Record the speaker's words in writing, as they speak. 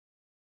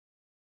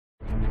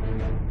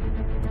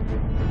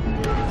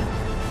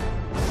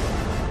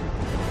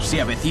Se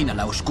avecina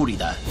la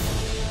oscuridad.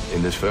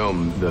 In this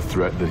film, the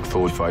threat that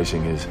Thor's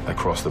facing is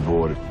across the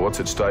board. What's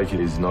at stake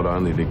is not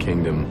only the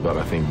kingdom, but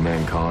I think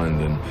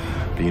mankind and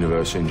the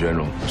universe in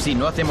general. Si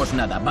no hacemos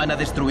nada, van a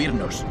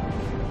destruirnos.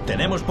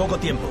 Tenemos poco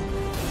tiempo.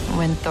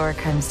 When Thor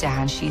comes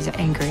down, she's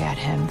angry at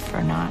him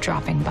for not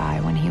dropping by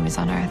when he was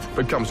on Earth.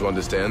 But comes to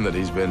understand that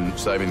he's been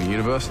saving the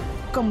universe.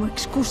 Como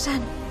excusa,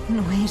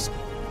 no es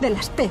de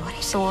las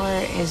peores. Thor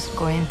is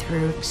going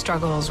through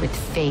struggles with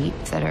fate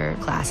that are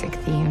classic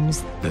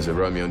themes. There's a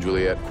Romeo and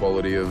Juliet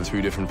quality of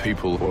two different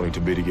people wanting to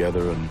be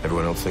together, and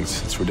everyone else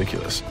thinks it's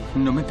ridiculous.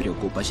 No me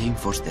preocupa Jane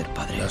Foster,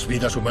 padre. Las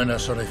vidas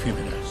humanas son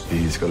efímeras.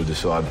 He's got to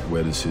decide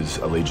where does his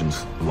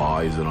allegiance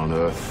lie. Is it on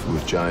Earth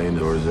with Jane,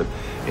 or is it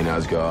in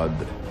Asgard?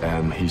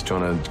 And he's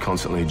trying to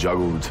constantly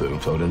juggle the two,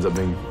 so it ends up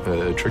being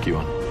a tricky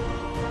one.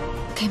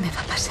 ¿Qué me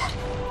va a pasar?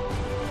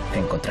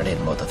 Encontraré el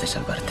modo de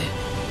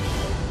salvarte.